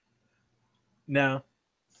 No,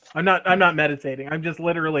 I'm not meditating. I'm just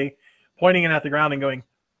literally pointing it at the ground and going,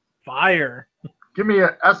 fire. Give me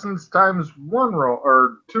an essence times 1 roll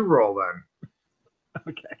or 2 roll then.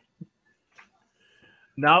 Okay.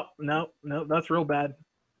 No, that's real bad.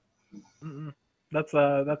 That's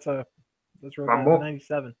real Fumble? bad.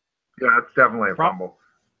 97. Yeah, it's definitely a fumble.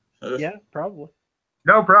 Yeah, probably.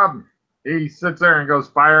 No problem. He sits there and goes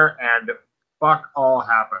fire, and fuck all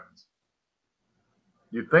happens.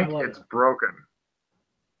 You think it's broken.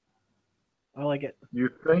 I like it. You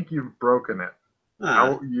think you've broken it.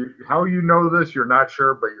 How you know this, you're not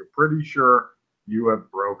sure, but you're pretty sure you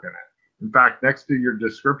have broken it. In fact, next to your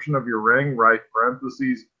description of your ring, write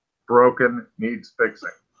parentheses, broken, needs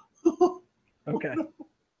fixing. Okay.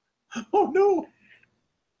 Oh no.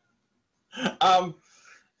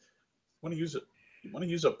 Want to use it? You want to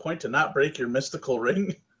use a point to not break your mystical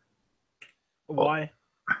ring? Why?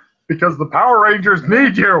 Because the Power Rangers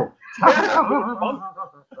need you. It's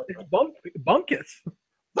bunkus.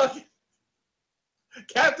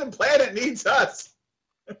 Captain Planet needs us.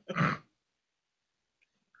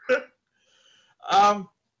 All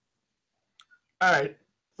right.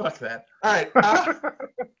 Fuck that. All right.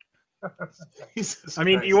 I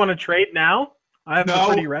mean, do you want to trade now? I have a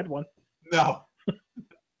pretty red one. No.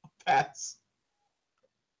 Pass.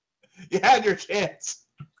 You had your chance.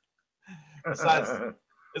 Besides,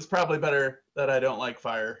 it's probably better that I don't like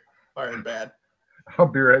fire. Fire is bad. I'll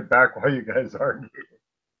be right back while you guys argue.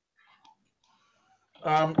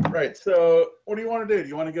 Right. So, what do you want to do? Do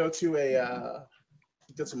you want to go to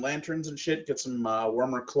get some lanterns and shit, get some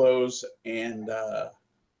warmer clothes, and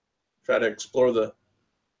try to explore the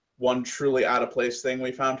one truly out of place thing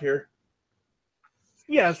we found here?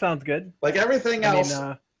 Yeah, sounds good. Like everything else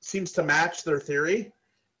seems to match their theory.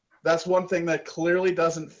 That's one thing that clearly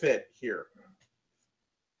doesn't fit here.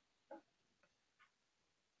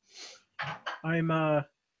 I'm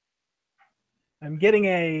getting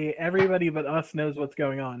a everybody but us knows what's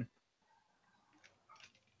going on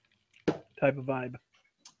type of vibe.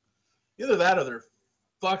 Either that or they're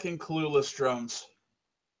fucking clueless drones.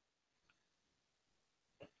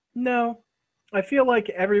 No, I feel like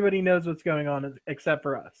everybody knows what's going on except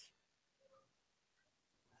for us.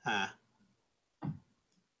 Huh. All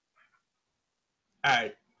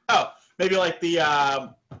right. Oh, maybe like the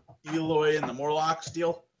Eloy and the Morlocks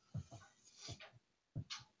deal?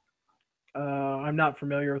 I'm not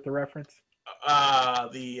familiar with the reference.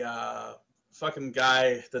 The fucking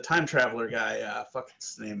guy, the time traveler guy,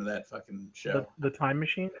 what's the name of that fucking show? The Time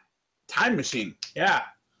Machine? Time Machine, yeah.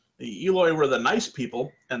 The Eloy were the nice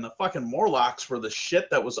people, and the fucking Morlocks were the shit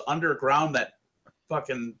that was underground that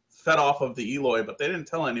fucking fed off of the Eloy, but they didn't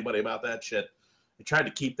tell anybody about that shit. They tried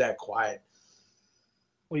to keep that quiet.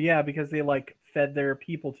 Well, yeah, because they like fed their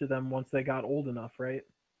people to them once they got old enough, right?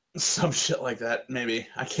 Some shit like that, maybe.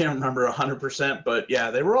 I can't remember 100%, but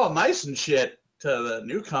yeah, they were all nice and shit to the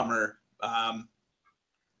newcomer. And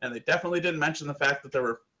they definitely didn't mention the fact that there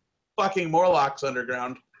were fucking Morlocks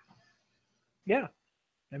underground. Yeah.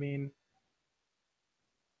 I mean,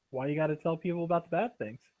 why you got to tell people about the bad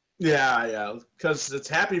things? Yeah, because it's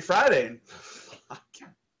Happy Friday.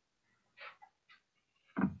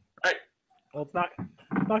 Right. Well, it's not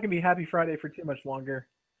going to be Happy Friday for too much longer.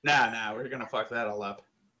 Nah, we're going to fuck that all up.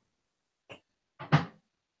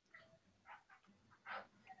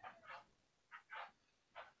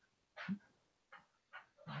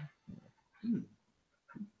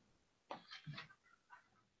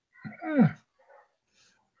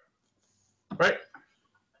 Right.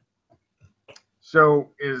 So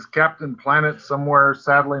is Captain Planet somewhere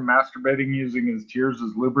sadly masturbating using his tears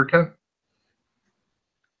as lubricant?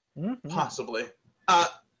 Possibly.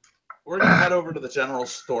 We're gonna head over to the general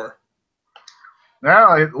store.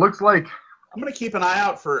 Now it looks like I'm gonna keep an eye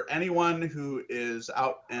out for anyone who is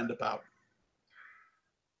out and about.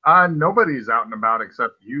 nobody's out and about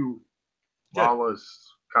except you, Good.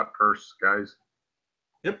 lawless cut purse guys.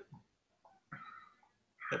 Yep.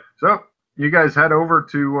 So you guys head over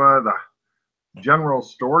to the general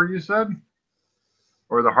store, you said,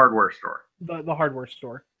 or the hardware store? The hardware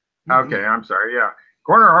store. Okay, I'm sorry. Yeah,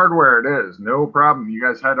 corner hardware it is. No problem. You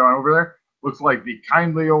guys head on over there. Looks like the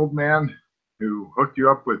kindly old man who hooked you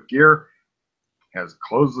up with gear has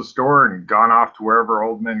closed the store and gone off to wherever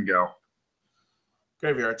old men go.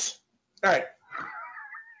 Graveyards. All right.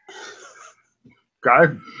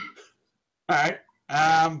 Okay. All right.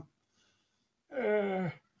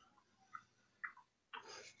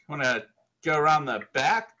 Want to go around the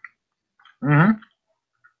back? Mm-hmm.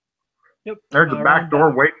 Yep. There's the back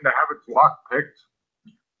door waiting to have its lock picked.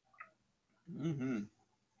 Mm-hmm.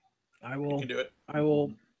 I You will. can do it. I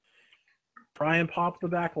will try and pop the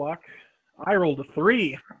back lock. I rolled a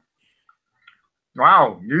 3.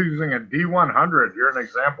 Wow, using a D100, you're an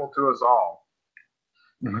example to us all.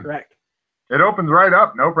 Correct. It opens right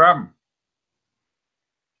up, no problem.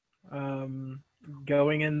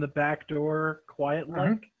 Going in the back door, quiet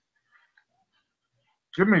like.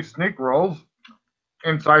 Give me sneak rolls.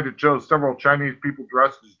 Inside it shows several Chinese people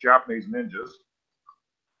dressed as Japanese ninjas.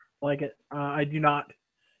 Like it. I do not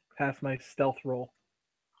pass my stealth roll.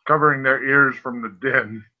 Covering their ears from the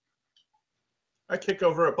din. I kick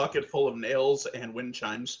over a bucket full of nails and wind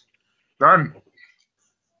chimes. Done.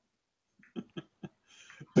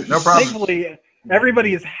 No problem. Thankfully,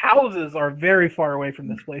 everybody's houses are very far away from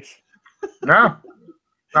this place. No.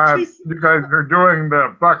 You guys are doing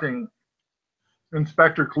the fucking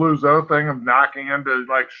Inspector Clouseau thing of knocking into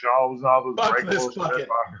like shelves and all those Fuck breakables. this bucket.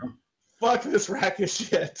 Fuck this rack of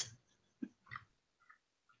shit.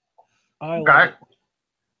 I love Okay.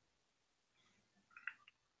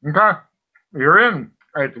 it. Okay. You're in.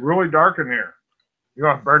 It's really dark in here. You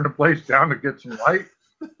want to burn the place down to get some light?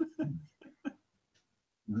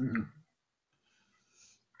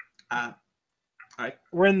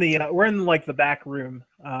 We're in like the back room.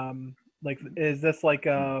 Like, is this like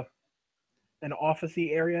an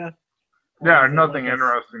officey area? Or Yeah, is it nothing like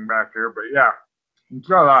interesting back here, but yeah. It's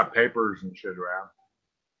got a lot of papers and shit around.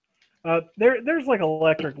 There's like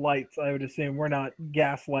electric lights, I would assume. We're not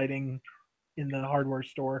gaslighting in the hardware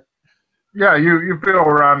store. Yeah, you feel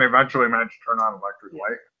around, eventually manage to turn on electric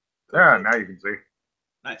light. Yeah, now you can see.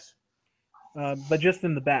 Nice. But just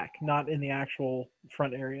in the back, not in the actual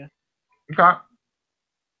front area. Okay.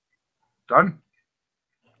 Done?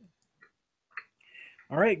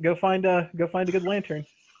 All right, go find a good lantern.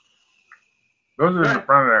 Those are in the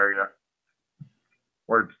front area.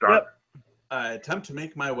 Where it's dark. Yep. I attempt to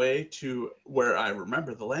make my way to where I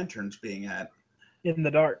remember the lanterns being at. In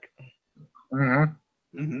the dark.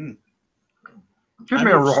 Mm-hmm. Mm-hmm. Give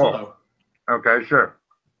me a roll. Okay, sure.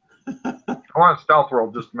 I want a stealth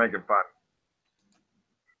roll just to make it fun.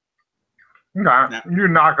 Okay. Yeah. You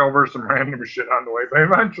knock over some random shit on the way, but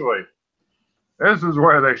eventually, this is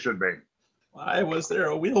where they should be. Why was there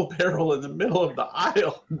a wheelbarrow in the middle of the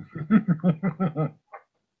aisle? All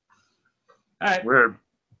right. Weird.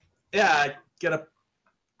 Yeah,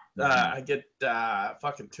 I get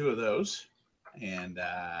fucking 2 of those, and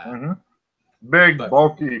Big, But,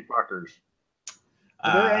 bulky fuckers.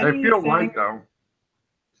 They feel light, though.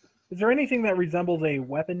 Is there anything that resembles a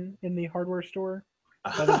weapon in the hardware store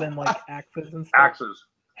other than like axes and stuff? Axes.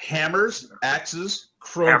 Hammers, axes,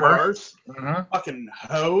 crowbars, Mm-hmm. fucking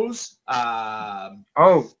hose.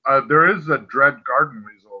 There is a dread garden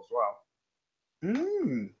weasel as well.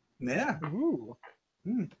 Yeah. Ooh.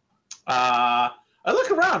 I look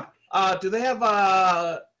around. Do they have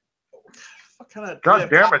what kind of? God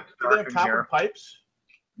damn it! Do they have copper pipes?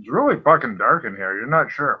 It's really fucking dark in here. You're not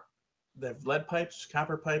sure. They have lead pipes,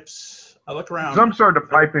 copper pipes. I look around. Some sort of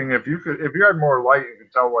piping. If you had more light, you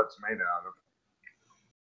could tell what it's made out of.